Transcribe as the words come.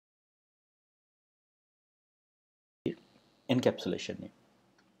Encapsulation নিয়ে।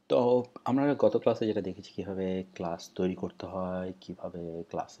 তো আমরা গত ক্লাসে যেটা দেখেছি কীভাবে ক্লাস তৈরি করতে হয়, কীভাবে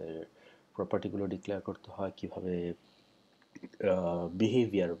ক্লাসের প্রপার্টিগুলো ডিক্লেয়ার করতে হয়, কীভাবে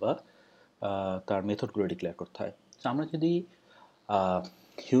বিহেভিয়ার বা তার মেথডগুলো ডিক্লেয়ার করতে হয়। তো আমরা যদি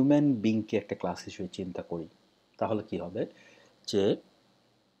হিউম্যান বিংকে একটা ক্লাস হিসেবে চিন্তা করি তাহলে কি হবে যে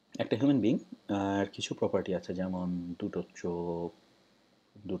একটা হিউম্যান বিং কিছু প্রপার্টি আছে, যেমন দুটো চোখ,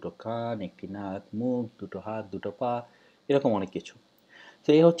 দুটো কান, একটি নাক, মুখ, দুটো হাত, দুটো পা, এরকম অনেক কিছু। তো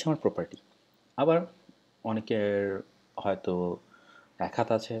এই হচ্ছে আমার প্রপার্টি। আবার অনেকের হয়তো এক হাত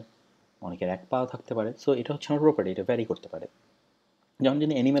আছে, অনেকের এক পাও থাকতে পারে। সো এটা হচ্ছে আমার প্রপার্টি, এটা ভ্যারি করতে পারে। যেমন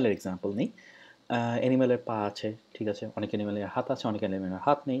যদি অ্যানিম্যালের এক্সাম্পল নিই, অ্যানিম্যালের পা আছে, ঠিক আছে, অনেক অ্যানিম্যালের হাত আছে, অনেক অ্যানিম্যালের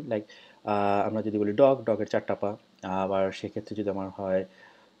হাত নেই। লাইক আমরা যদি বলি ডগের 4টা পা, আবার সেক্ষেত্রে যদি আমার হয়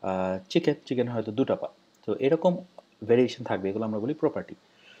চিকেন হয়তো 2টা পা। তো এরকম ভেরিয়েশন থাকবে, এগুলো আমরা বলি প্রপার্টি।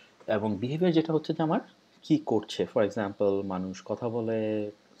 এবং বিহেভিয়ার যেটা হচ্ছে যে আমার কী করছে, ফর এক্সাম্পল মানুষ কথা বলে,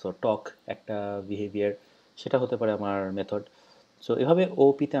 সো টক একটা বিহেভিয়ার, সেটা হতে পারে আমার মেথড। সো এভাবে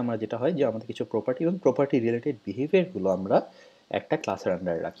ওপিতে আমরা যেটা হয় যে আমাদের কিছু প্রপার্টি এবং প্রপার্টি রিলেটেড বিহেভিয়ারগুলো আমরা একটা ক্লাসের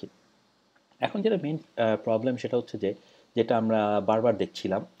আন্ডারে রাখি। এখন যেটা মেইন প্রবলেম সেটা হচ্ছে যে যেটা আমরা বারবার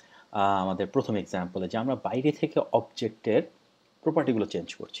দেখছিলাম আমাদের প্রথম এক্সাম্পলে, যে আমরা বাইরে থেকে অবজেক্টের প্রপার্টিগুলো চেঞ্জ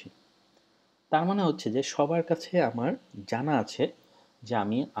করছি। তার মানে হচ্ছে যে সবার কাছে আমার জানা আছে যে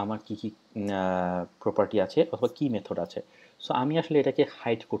আমার কী কী প্রপার্টি আছে অথবা কী মেথড আছে। সো আমি আসলে এটাকে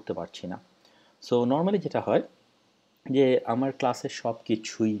হাইড করতে পারছি না। সো নর্মালি যেটা হয় যে আমার ক্লাসের সব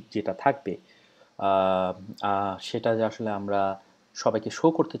কিছুই যেটা থাকবে সেটা যে আসলে আমরা সবাইকে শো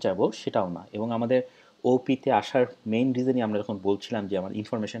করতে চাইবো সেটাও না। এবং আমাদের ওপিতে আসার মেইন রিজনই আমরা যখন বলছিলাম যে আমার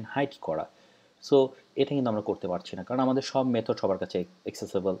ইনফরমেশন হাইড করা, সো এটা কিন্তু আমরা করতে পারছি না, কারণ আমাদের সব মেথড সবার কাছে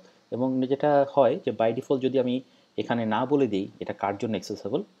অ্যাক্সেসেবল। এবং যেটা হয় যে বাই ডিফল্ট যদি আমি এখানে না বলে দিই এটা কার জন্য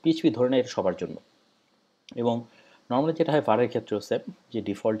অ্যাক্সেসেবল, পিএইচপি ধরে নেয় এটা সবার জন্য। এবং নর্মালি যেটা হয় ভারের ক্ষেত্রেও সেম, যে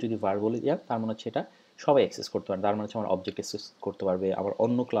ডিফল্ট যদি ভার বলে দেওয়া তার মানে হচ্ছে এটা সবাই অ্যাক্সেস করতে পারে। তার মানে হচ্ছে আমার অবজেক্ট অ্যাক্সেস করতে পারবে, আবার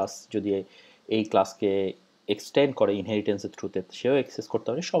অন্য ক্লাস যদি এই ক্লাসকে এক্সটেন্ড করে ইনহেরিটেন্সের থ্রুতে, সেও অ্যাক্সেস করতে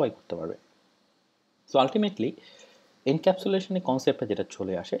পারবে, সবাই করতে পারবে। সো আলটিমেটলি এনক্যাপসুলেশনের কনসেপ্টটা যেটা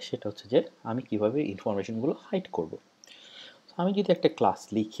চলে আসে সেটা হচ্ছে যে আমি কীভাবে ইনফরমেশনগুলো হাইড করব। আমি যদি একটা ক্লাস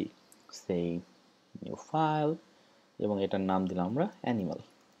লিখি, সেই নিউ ফাইল, এবং এটার নাম দিলাম আমরা অ্যানিমাল,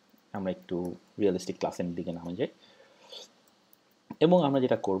 আমরা একটু রিয়েলিস্টিক ক্লাসের দিকে নামে যাই, এবং আমরা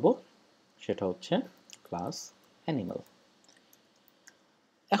যেটা করব সেটা হচ্ছে ক্লাস অ্যানিমাল।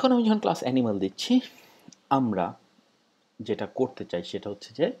 এখন আমি যখন ক্লাস অ্যানিমাল দিচ্ছি, আমরা যেটা করতে চাই সেটা হচ্ছে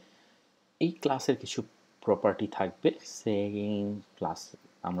যে এই ক্লাসের কিছু প্রপার্টি থাকবে। সেম ক্লাস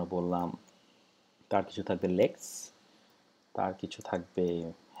আমরা বললাম তার কিছু থাকবে লেগস, তার কিছু থাকবে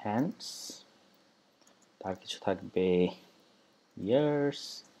হ্যান্ডস, তার কিছু থাকবে ইয়ার্স,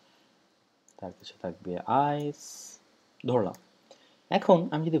 তার কিছু থাকবে আইস, ধরলাম। এখন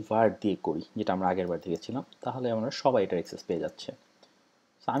আমি যদি ভার্ড দিয়ে করি, যেটা আমরা আগের বার দেখেছিলাম, তাহলে আমরা সবাই এটার অ্যাক্সেস পেয়ে যাচ্ছে।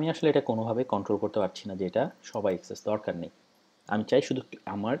 আমি আসলে এটা কোনোভাবে কন্ট্রোল করতে পারছি না যে এটা সবাই অ্যাক্সেস দরকার নেই। আমি চাই শুধু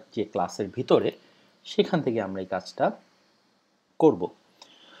আমার যে ক্লাসের ভিতরে সেখান থেকে আমরা এই কাজটা করব।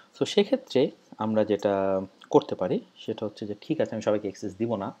 সো সেক্ষেত্রে আমরা যেটা করতে পারি সেটা হচ্ছে যে ঠিক আছে, আমি সবাইকে অ্যাক্সেস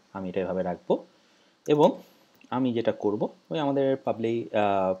দিব না, আমি এটা এভাবে রাখবো। এবং আমি যেটা করব, ওই আমাদের পাবলিক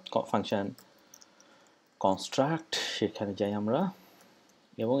ফাংশন কনস্ট্রাক্ট, সেখানে যাই আমরা,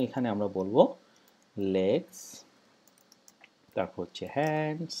 এবং এখানে আমরা বলবো লেগস, তারপর হচ্ছে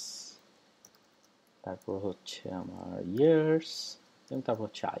হ্যান্ডস, তারপর হচ্ছে আমার ইয়ার্স, এবং তারপর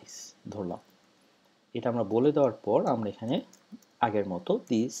হচ্ছে আইস, ধরলাম। এটা আমরা বলে দেওয়ার পর আমরা এখানে আগের মতো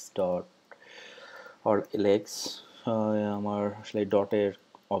দিস ডট অর লেগস, আমার আসলে ডটের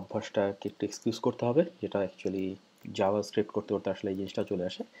অভ্যাসটাকে একটু এক্সকিউজ করতে হবে, যেটা অ্যাকচুয়ালি জাভা স্ক্রিপ্ট করতে করতে আসলে এই জিনিসটা চলে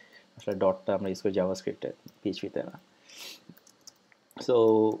আসে। আসলে ডটটা আমরা ইউজ করি জাভা স্ক্রিপ্টে, পিএইচপিতে না। সো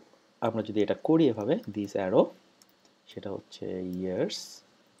আমরা যদি এটা করি এভাবে, দিস অ্যারো, সেটা হচ্ছে ইয়ার্স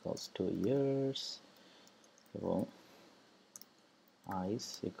ইকুয়ালস টু ইয়ার্স, এবং আইস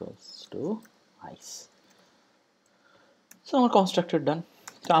ইকুয়ালস টু আইস। সো আমার কনস্ট্রাক্টর ডান।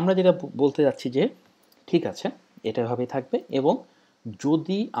 তো আমরা যেটা বলতে যাচ্ছি যে ঠিক আছে, এটা এভাবেই থাকবে, এবং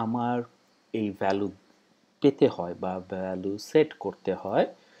যদি আমার এই ভ্যালু পেতে হয় বা ভ্যালু সেট করতে হয়,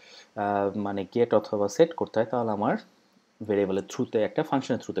 মানে গেট অথবা সেট করতে হয়, তাহলে আমার ভেরিয়েবলের থ্রুতে, একটা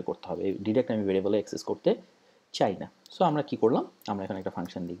ফাংশনের থ্রুতে করতে হবে। ডিরেক্ট আমি ভেরিয়েবলে অ্যাক্সেস করতে চাই না। সো আমরা কি করলাম, আমরা এখানে একটা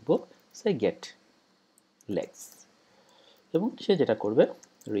ফাংশন লিখব, সে গেট লেগস, এবং সে যেটা করবে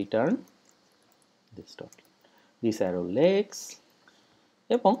রিটার্ন দিস অ্যারো লেগস।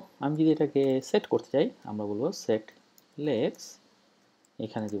 এবং আমি যদি এটাকে সেট করতে চাই, আমরা বলবো সেট লেগস,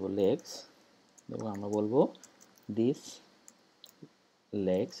 এখানে দিব লেগস, এবং আমরা বলবো this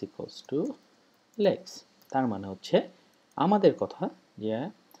legs equals to legs. তার মানে হচ্ছে আমাদের কথা যে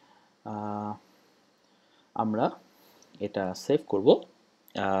আমরা এটা সেভ করব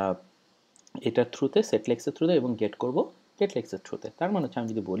এটার থ্রুতে সেটলেক্সের থ্রুতে এবং গেটলেক্সের থ্রুতে। তার মানে হচ্ছে আমি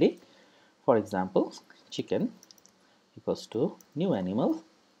যদি বলি for example chicken equals to new animal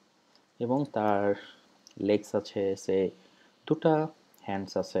এবং তার লেগস আছে সে দুটা,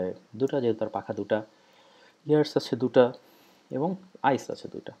 হ্যান্ডস আছে দুটা যেহেতু তার পাখা দুটা, ইয়ার্স আছে দুটা এবং আইস আছে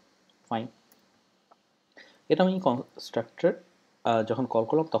দুটা। ফাইন, এটা আমি কনস্ট্রাক্টর যখন কল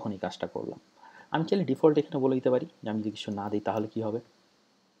করলাম তখন এই কাজটা করলাম। আমি চাইলে ডিফল্ট এখানে বলে দিতে পারি যে আমি যদি কিছু না দিই তাহলে কি হবে।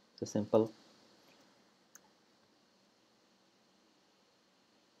 Simple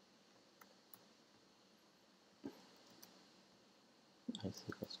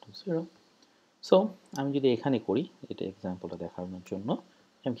zero. সো আমি যদি এখানে করি, এটা এক্সাম্পলটা দেখানোর জন্য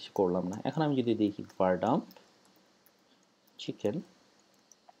আমি কিছু করলাম না। এখন আমি যদি দেখি var dump চিকেন,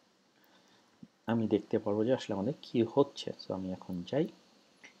 আমি দেখতে পারবো যে আসলে আমাদের কি হচ্ছে। সো আমি এখন যাই,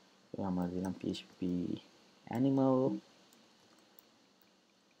 আমরা দিলাম পিএইচপি অ্যানিমাল।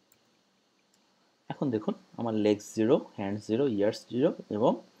 এখন দেখুন আমার লেগস 0, হ্যান্ডস 0, ইয়ার্স 0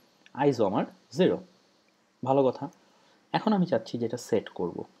 এবং আইসও আমার 0। ভালো কথা। এখন আমি চাচ্ছি যে এটা সেট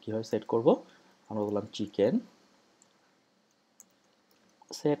করব। কীভাবে সেট করব? আমরা বললাম চিকেন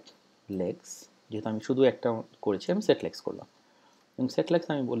সেট লেগস, যেহেতু আমি শুধু একটা করেছি আমি সেট লেগস করলাম এবং সেট লেগস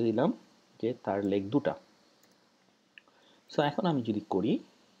আমি বলে দিলাম যে তার লেগ দুটা। সো এখন আমি যদি করি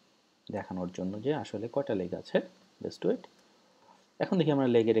দেখানোর জন্য যে আসলে কয়টা লেগ আছে, জাস্ট টু ইট। এখন দেখি আমরা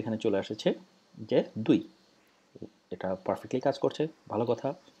লেগের এখানে চলে এসেছে যে 2। এটা পারফেক্টলি কাজ করছে, ভালো কথা।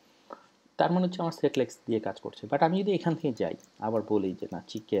 তার মানে হচ্ছে আমার সেট লেগস দিয়ে কাজ করছে। বাট আমি যদি এখান থেকে যাই আবার বলি যে না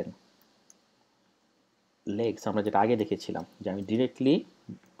চিকেন লেগস, আমরা যেটা আগে দেখেছিলাম যে আমি ডিরেক্টলি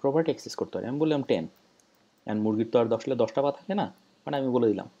প্রপার্টি অ্যাক্সেস করতে পারি, আমি বললাম 10, অ্যান্ড মুরগির তো আর 10টা পা থাকে না, মানে আমি বলে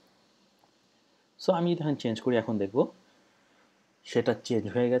দিলাম। সো আমি যদি এখন চেঞ্জ করি, এখন দেখব সেটা চেঞ্জ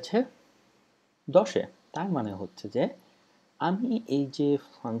হয়ে গেছে 10-এ। তার মানে হচ্ছে যে আমি এই যে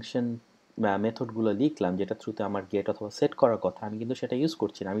ফাংশন বা মেথডগুলো লিখলাম যেটা থ্রুতে আমার গেট অথবা সেট করার কথা, আমি কিন্তু সেটা ইউজ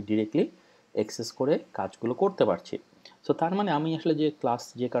করছি না, আমি ডিরেক্টলি অ্যাক্সেস করে কাজগুলো করতে পারছি। সো তার মানে আমি আসলে যে ক্লাস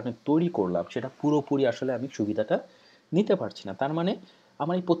যে কারণে তৈরি করলাম সেটা পুরোপুরি আসলে আমি সুবিধাটা নিতে পারছি না। তার মানে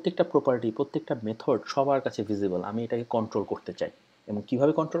আমার এই প্রত্যেকটা প্রপার্টি, প্রত্যেকটা মেথড সবার কাছে ভিজিবল, আমি এটাকে কন্ট্রোল করতে চাই। এবং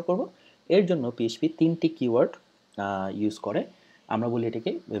কিভাবে কন্ট্রোল করব? এর জন্য পিএইচপি 3টি কিওয়ার্ড ইউজ করে। আমরা বলি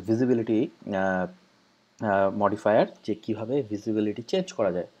এটাকে ভিজিবিলিটি মডিফায়ার, যে কীভাবে ভিজিবিলিটি চেঞ্জ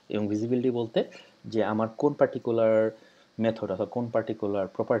করা যায়। এবং ভিজিবিলিটি বলতে যে আমার কোন পার্টিকুলার মেথড অথবা কোন পার্টিকুলার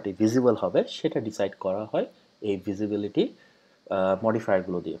প্রপার্টি ভিজিবল হবে সেটা ডিসাইড করা হয় এই ভিজিবিলিটি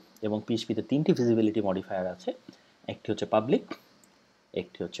মডিফায়ারগুলো দিয়ে। এবং পিএইচপিতে 3টি ভিজিবিলিটি মডিফায়ার আছে, একটি হচ্ছে পাবলিক,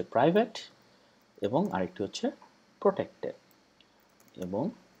 একটি হচ্ছে প্রাইভেট এবং আরেকটি হচ্ছে প্রোটেক্টেড এবং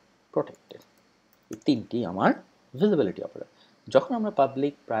প্রোটেক্টেড। এই 3টি আমার ভিজিবিলিটি অপারেটর। যখন আমরা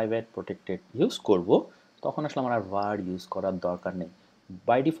পাবলিক, প্রাইভেট, প্রোটেক্টেড ইউজ করব তখন আসলে আমার আর var ইউজ করার দরকার নেই।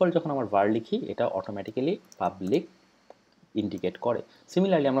 বাই ডিফল্ট যখন আমার var লিখি এটা অটোমেটিক্যালি পাবলিক ইন্ডিকেট করে।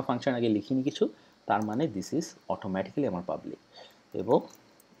 সিমিলারলি আমরা ফাংশন আগে লিখিনি কিছু, তার মানে দিস ইজ অটোমেটিক্যালি আমার পাবলিক এবং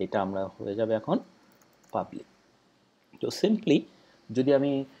এটা আমরা হয়ে যাবে এখন পাবলিক। তো সিম্পলি যদি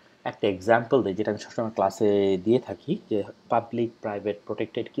আমি একটা এক্সাম্পল দিই, যেটা আমি সবসময় ক্লাসে দিয়ে থাকি যে পাবলিক, প্রাইভেট,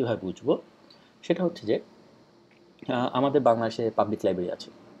 প্রোটেক্টেড কীভাবে বুঝবো, সেটা হচ্ছে যে আমাদের বাংলাদেশে পাবলিক লাইব্রেরি আছে।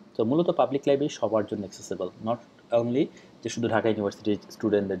 তো মূলত পাবলিক লাইব্রেরি সবার জন্য অ্যাক্সেসেবল, নট অনলি যে শুধু ঢাকা ইউনিভার্সিটির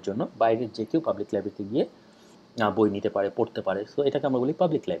স্টুডেন্টদের জন্য, বাইরের যে কেউ পাবলিক লাইব্রেরিতে গিয়ে বই নিতে পারে, পড়তে পারে। সো এটাকে আমরা বলি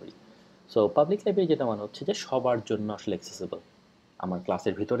public library. So public library যেটা মানে হচ্ছে যে সবার জন্য আসলে অ্যাক্সেসেবল। আমার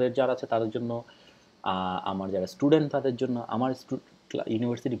ক্লাসের ভিতরের যারা আছে তাদের জন্য, আমার যারা স্টুডেন্ট তাদের জন্য, আমার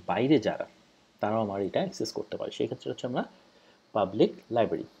ইউনিভার্সিটির বাইরে যারা, তারাও আমার এটা অ্যাক্সেস করতে পারে। সেই ক্ষেত্রে হচ্ছে আমরা পাবলিক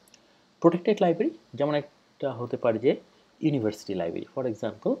লাইব্রেরি। প্রোটেক্টেড লাইব্রেরি যেমন একটা হতে পারে যে ইউনিভার্সিটি লাইব্রেরি, ফর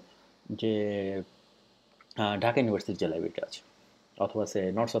এক্সাম্পল যে ঢাকা ইউনিভার্সিটির যে লাইব্রেরিটা আছে অথবা সে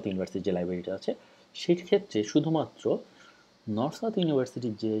নর্থ সাউথ ইউনিভার্সিটির যে লাইব্রেরিটা আছে, সেই ক্ষেত্রে শুধুমাত্র নর্থ সাউথ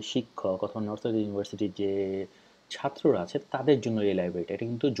ইউনিভার্সিটির যে শিক্ষক অথবা নর্থ সাউথ ইউনিভার্সিটির যে ছাত্ররা আছে তাদের জন্য এই লাইব্রেরিটা, এটা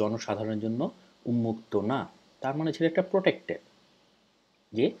কিন্তু জনসাধারণের জন্য উন্মুক্ত না। তার মানে ছিল একটা প্রোটেক্টেড,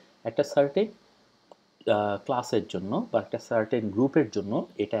 যে একটা সার্টেন ক্লাসের জন্য বা একটা সার্টেন গ্রুপের জন্য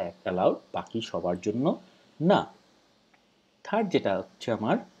এটা অ্যালাউড, বাকি সবার জন্য না। থার্ড যেটা হচ্ছে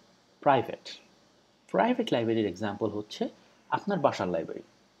আমার প্রাইভেট। প্রাইভেট লাইব্রেরির এক্সাম্পল হচ্ছে আপনার বাসার লাইব্রেরি,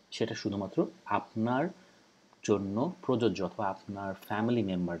 সেটা শুধুমাত্র আপনার জন্য প্রযোজ্য অথবা আপনার ফ্যামিলি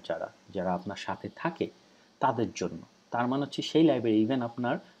মেম্বার যারা যারা আপনার সাথে থাকে তাদের জন্য। তার মানে হচ্ছে সেই লাইব্রেরি ইভেন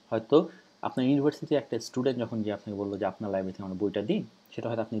আপনার হয়তো আপনার ইউনিভার্সিটির একটা স্টুডেন্ট যখন যে আপনাকে বললো যে আপনার লাইব্রেরি থেকে আমার বইটা দিন, সেটা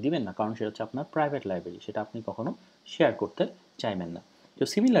হয়তো আপনি দিবেন না, কারণ সেটা হচ্ছে আপনার প্রাইভেট লাইব্রেরি, সেটা আপনি কখনো শেয়ার করতে চাইবেন না। তো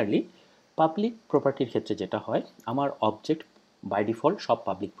সিমিলারলি পাবলিক প্রপার্টির ক্ষেত্রে যেটা হয়, আমার অবজেক্ট বাই ডিফল্ট সব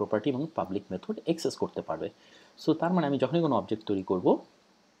পাবলিক প্রপার্টি এবং পাবলিক মেথড অ্যাক্সেস করতে পারবে। সো তার মানে আমি যখনই কোনো অবজেক্ট তৈরি করব,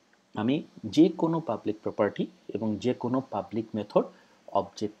 আমি যে কোনো পাবলিক প্রপার্টি এবং যে কোনো পাবলিক মেথড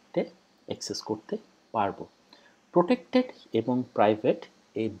অবজেক্টে অ্যাক্সেস করতে পারবো। প্রোটেক্টেড এবং প্রাইভেট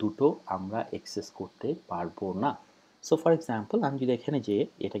এই দুটো আমরা অ্যাক্সেস করতে পারবো না। সো ফর এক্সাম্পল, আমি যদি এখানে যে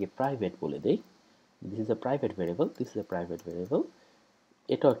এটাকে প্রাইভেট বলে দেই, this is a private variable, this is a private variable,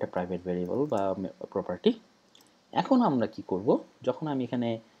 এটাও একটা প্রাইভেট ভেরিয়েবল বা প্রপার্টি। এখন আমরা কি করব, যখন আমি এখানে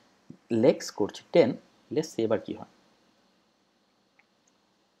লেক্স করছি 10, লেটস সে এবার কি হয়।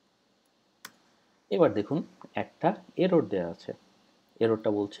 এবার দেখুন একটা এরর দেওয়া আছে। এররটা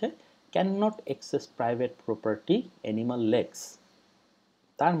বলছে can not access private property animal legs.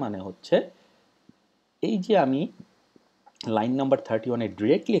 তার মানে হচ্ছে এই যে আমি লাইন নাম্বার 31-এ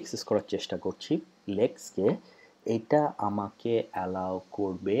ডিরেক্টলি অ্যাক্সেস করার চেষ্টা করছি লেগসকে, এটা আমাকে অ্যালাউ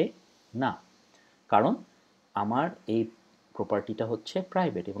করবে না, কারণ আমার এই প্রপার্টিটা হচ্ছে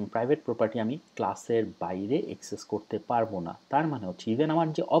প্রাইভেট এবং প্রাইভেট প্রপার্টি আমি ক্লাসের বাইরে অ্যাক্সেস করতে পারবো না। তার মানে হচ্ছে ইভেন আমার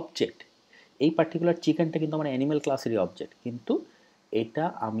যে অবজেক্ট, এই পার্টিকুলার চিকেনটা কিন্তু আমার অ্যানিমাল ক্লাসেরই অবজেক্ট, কিন্তু এটা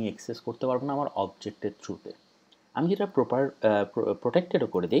আমি অ্যাক্সেস করতে পারবো না আমার অবজেক্টের থ্রুতে। আমি যেটা প্রোটেক্টেডও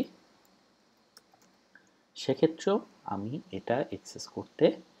করে দিই, সেক্ষেত্রেও আমি এটা অ্যাক্সেস করতে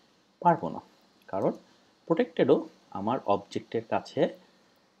পারবো না, কারণ প্রোটেক্টেডও আমার অবজেক্টের কাছে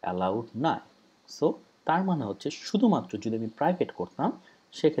অ্যালাউড না। সো তার মানে হচ্ছে শুধুমাত্র যদি আমি প্রাইভেট করতাম,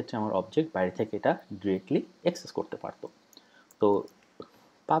 সেক্ষেত্রে আমার অবজেক্ট বাইরে থেকে এটা ডিরেক্টলি অ্যাক্সেস করতে পারতো। তো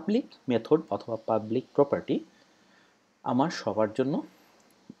পাবলিক মেথড অথবা পাবলিক প্রপার্টি আমার সবার জন্য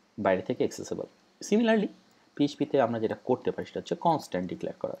বাইরে থেকে অ্যাক্সেসেবল। সিমিলারলি পিএইচপিতে আমরা যেটা করতে পারি সেটা হচ্ছে কনস্ট্যান্ট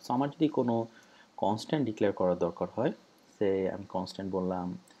ডিক্লেয়ার করা। সো আমার যদি কোনো কনস্ট্যান্ট ডিক্লেয়ার করার দরকার হয়, সে আমি কনস্ট্যান্ট বললাম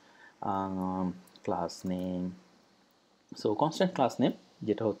class name. So constant class name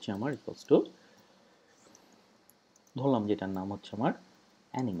যেটা হচ্ছে আমার ইকুয়ালস টু, ধরলাম যেটার নাম হচ্ছে আমার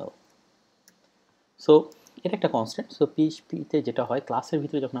অ্যানিমাল। সো এটা একটা কনস্ট্যান্ট। সো পিএইচপিতে যেটা হয়, ক্লাসের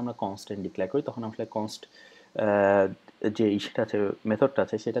ভিতরে যখন আমরা কনস্ট্যান্ট ডিক্লেয়ার করি, তখন আসলে যে সেটা আছে, মেথডটা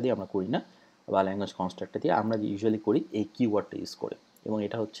আছে, সেটা দিয়ে আমরা করি না, বা ল্যাঙ্গুয়েজ কনস্ট্রাক্টটা দিয়ে আমরা ইউজুয়ালি করি এই কিওয়ার্ডটা ইউজ করে। এবং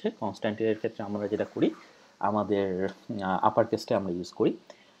এটা হচ্ছে কনস্ট্যান্টের ক্ষেত্রে আমরা যেটা করি, আমাদের আপার কেসটা আমরা ইউজ করি।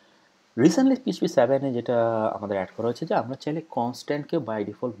 রিসেন্টলি পিএইচপি 7-এ যেটা আমাদের অ্যাড করা হয়েছে যে আমরা চাইলে কনস্ট্যান্টকে বাই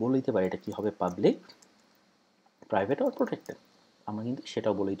ডিফল্ট বলে দিতে পারি এটা কী হবে, পাবলিক, প্রাইভেট আর প্রোটেক্টেড। আমরা কিন্তু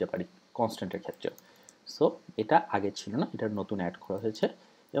সেটাও বলে দিতে পারি কনস্ট্যান্টের ক্ষেত্রে। সো এটা আগে ছিল না, এটার নতুন অ্যাড করা হয়েছে,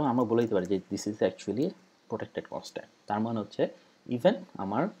 এবং আমরা বলে দিতে পারি যে this is actually protected constant. তার মানে হচ্ছে ইভেন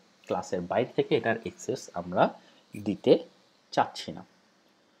আমার ক্লাসের বাইরে থেকে এটার অ্যাক্সেস আমরা দিতে চাচ্ছি না।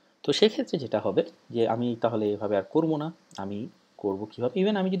 তো সেক্ষেত্রে যেটা হবে যে আমি তাহলে এভাবে আর করবো না। আমি করবো কীভাবে,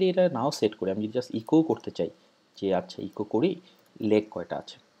 ইভেন আমি যদি এটা নাও সেট করি, আমি যদি জাস্ট ইকো করতে চাই যে আচ্ছা ইকো করি লেগ কয়টা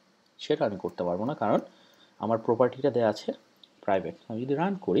আছে, সেটা আমি করতে পারবো না, কারণ আমার প্রপার্টিটা দেওয়া আছে প্রাইভেট। আমি যদি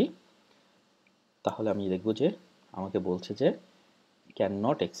রান করি, তাহলে আমি দেখব যে আমাকে বলছে যে can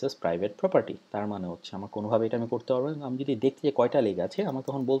not access private property. তার মানে হচ্ছে আমার কোনোভাবে এটা আমি করতে পারবো না। আমি যদি দেখতে যে কয়টা লেগ আছে, আমার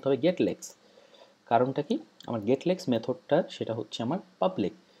তখন বলতে হবে গেট লেগস। কারণটা কি, আমার গেট লেগস মেথডটা সেটা হচ্ছে আমার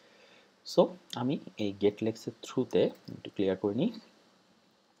পাবলিক। সো আমি এই গেট লেগসের থ্রুতে একটু ক্লিয়ার করে নিই,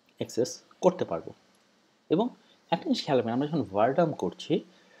 অ্যাক্সেস করতে পারবো। এবং একটা জিনিস খেয়াল রাখবেন, আমরা যখন ভার্ডাম করছি,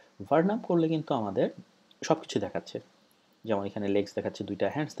 ভার্ডাম করলে কিন্তু আমাদের সব কিছু দেখাচ্ছে। যেমন এখানে লেগস দেখাচ্ছে, দুইটা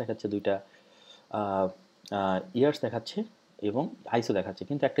হ্যান্ডস দেখাচ্ছে, দুইটা ইয়ার্স দেখাচ্ছে এবং আইসও দেখাচ্ছে।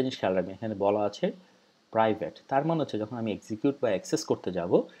 কিন্তু একটা জিনিস খেয়াল রাখবেন, এখানে বলা আছে প্রাইভেট। তার মানে হচ্ছে যখন আমি এক্সিকিউট বা অ্যাক্সেস করতে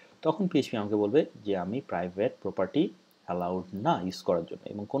যাব, তখন পিএইচপি আমাকে বলবে যে আমি প্রাইভেট প্রপার্টি অ্যালাউড না ইউজ করার জন্য,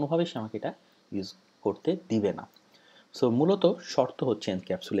 এবং কোনোভাবেই সে আমাকে এটা ইউজ করতে দিবে না। সো মূলত শর্ত হচ্ছে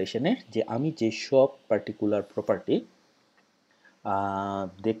এনক্যাপসুলেশনের, যে আমি যেসব পার্টিকুলার প্রপার্টি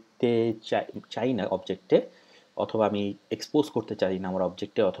দেখতে চাই না অবজেক্টে, অথবা আমি এক্সপোজ করতে চাই না আমার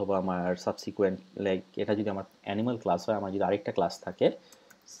অবজেক্টে, অথবা আমার সাবসিকুয়েন্ট, লাইক এটা যদি আমার অ্যানিমাল ক্লাস হয়, আমার যদি আরেকটা ক্লাস থাকে,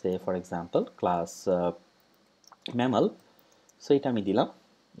 সে for example class mammal, so এটা আমি দিলাম,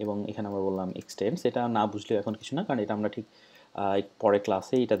 এবং এখানে আমরা বললাম এক্সটেন্স। এটা না বুঝলেও এখন কিছু না, কারণ এটা আমরা ঠিক পরে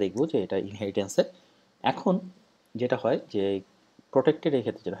ক্লাসে এটা দেখবো যে এটা ইনহেরিটেন্সের। এখন যেটা হয় যে প্রোটেক্টেড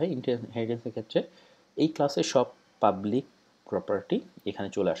ক্ষেত্রে যেটা হয়, ইনহেরিটেন্সের ক্ষেত্রে এই ক্লাসের সব পাবলিক প্রপার্টি এখানে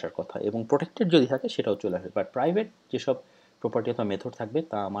চলে আসার কথা, এবং প্রোটেক্টেড যদি থাকে সেটাও চলে আসবে। বাট প্রাইভেট যেসব প্রপার্টি অথবা মেথড থাকবে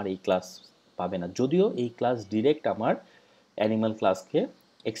তা আমার এই ক্লাস পাবে না, যদিও এই ক্লাস ডিরেক্ট আমার অ্যানিমাল ক্লাসকে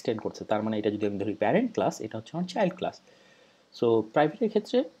এক্সটেন্ড করছে। তার মানে এটা যদি আমি ধরি প্যারেন্ট ক্লাস, এটা হচ্ছে আমার চাইল্ড ক্লাস। সো প্রাইভেটের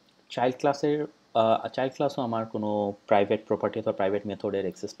ক্ষেত্রে চাইল্ড ক্লাসও আমার কোনো প্রাইভেট প্রপার্টি অথবা প্রাইভেট মেথডের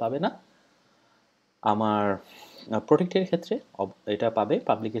অ্যাক্সেস পাবে না। আমার প্রোটেক্টের ক্ষেত্রে এটা পাবে,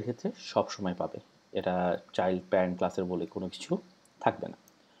 পাবলিকের ক্ষেত্রে সব সময় পাবে। এটা চাইল্ড প্যারেন্ট ক্লাসের বলে কোনো কিছু থাকবে না।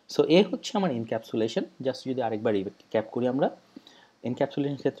 সো এ হচ্ছে আমার এনক্যাপসুলেশন। জাস্ট যদি আরেকবার ক্যাপ করি আমরা,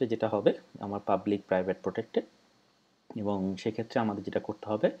 এনক্যাপসুলেশন ক্ষেত্রে যেটা হবে আমার পাবলিক প্রাইভেট প্রোটেক্টেড, এবং সেক্ষেত্রে আমাদের যেটা করতে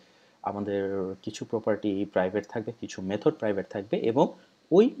হবে, আমাদের কিছু প্রপার্টি প্রাইভেট থাকবে, কিছু মেথড প্রাইভেট থাকবে, এবং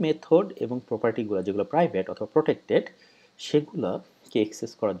ওই মেথড এবং প্রপার্টিগুলো যেগুলো প্রাইভেট অথবা প্রোটেক্টেড সেগুলোকে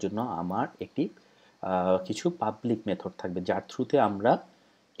অ্যাক্সেস করার জন্য আমার একটি কিছু পাবলিক মেথড থাকবে, যার থ্রুতে আমরা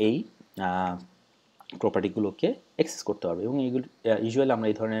এই প্রপার্টিগুলোকে অ্যাক্সেস করতে পারবো। এবং এইগুলো ইউজুয়ালি আমরা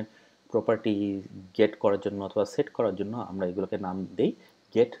এই ধরনের প্রপার্টি গেট করার জন্য অথবা সেট করার জন্য আমরা এগুলোকে নাম দেই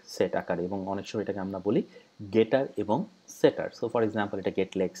গেট সেট আকারে, এবং অনেক সময় এটাকে আমরা বলি গেটার এবং সেটার। সো ফর এক্সাম্পল এটা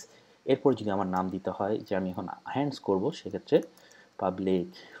গেট লেগস, এরপর যদি আমার নাম দিতে হয় যে আমি এখন হ্যান্ডস করব, সেক্ষেত্রে public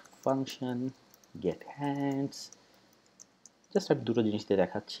function gate hands. Just আমি দুটো জিনিস দিয়ে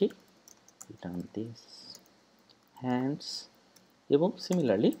দেখাচ্ছি, রিটার্ন দিস হ্যান্ডস, এবং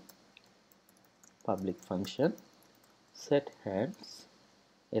similarly public function set hands,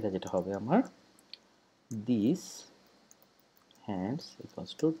 এটা যেটা হবে আমার this hands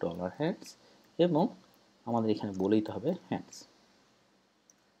equals to dollar hands, এবং আমাদের এখানে বলে দিতে হবে হ্যান্ডস।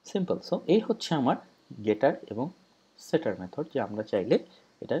 সিম্পল। সো এই হচ্ছে আমার গেটার এবং সেটার মেথড, যে আমরা চাইলে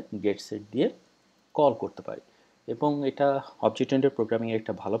এটা গেট সেট দিয়ে কল করতে পারি। এবং এটা অবজেক্ট ওরিয়েন্টেড প্রোগ্রামিংয়ের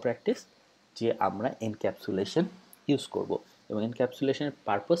একটা ভালো প্র্যাকটিস, যে আমরা এনক্যাপসুলেশন ইউজ করব। এবং এনক্যাপসুলেশনের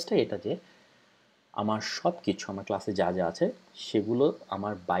পারপাসটা এটা যে আমার সব কিছু আমার ক্লাসে যা যা আছে সেগুলো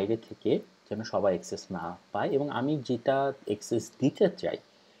আমার বাইরে থেকে যেন সবাই অ্যাক্সেস না পায়, এবং আমি যেটা অ্যাক্সেস দিতে চাই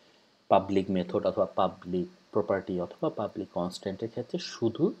পাবলিক মেথড অথবা পাবলিক প্রপার্টি অথবা পাবলিক কনস্ট্যান্টের ক্ষেত্রে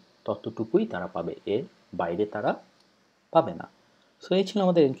শুধু ততটুকুই তারা পাবে, এর বাইরে তারা পাবে না। সো এই ছিল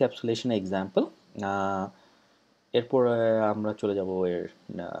আমাদের এনক্যাপসুলেশনের এক্সাম্পল। এরপর আমরা চলে যাব এর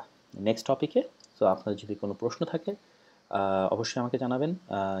নেক্সট টপিকে। সো আপনার যদি কোনো প্রশ্ন থাকে অবশ্যই আমাকে জানাবেন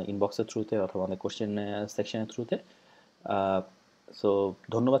ইনবক্সের থ্রুতে অথবা আমাদের কোশ্চেন সেকশনের থ্রুতে। সো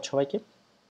ধন্যবাদ সবাইকে।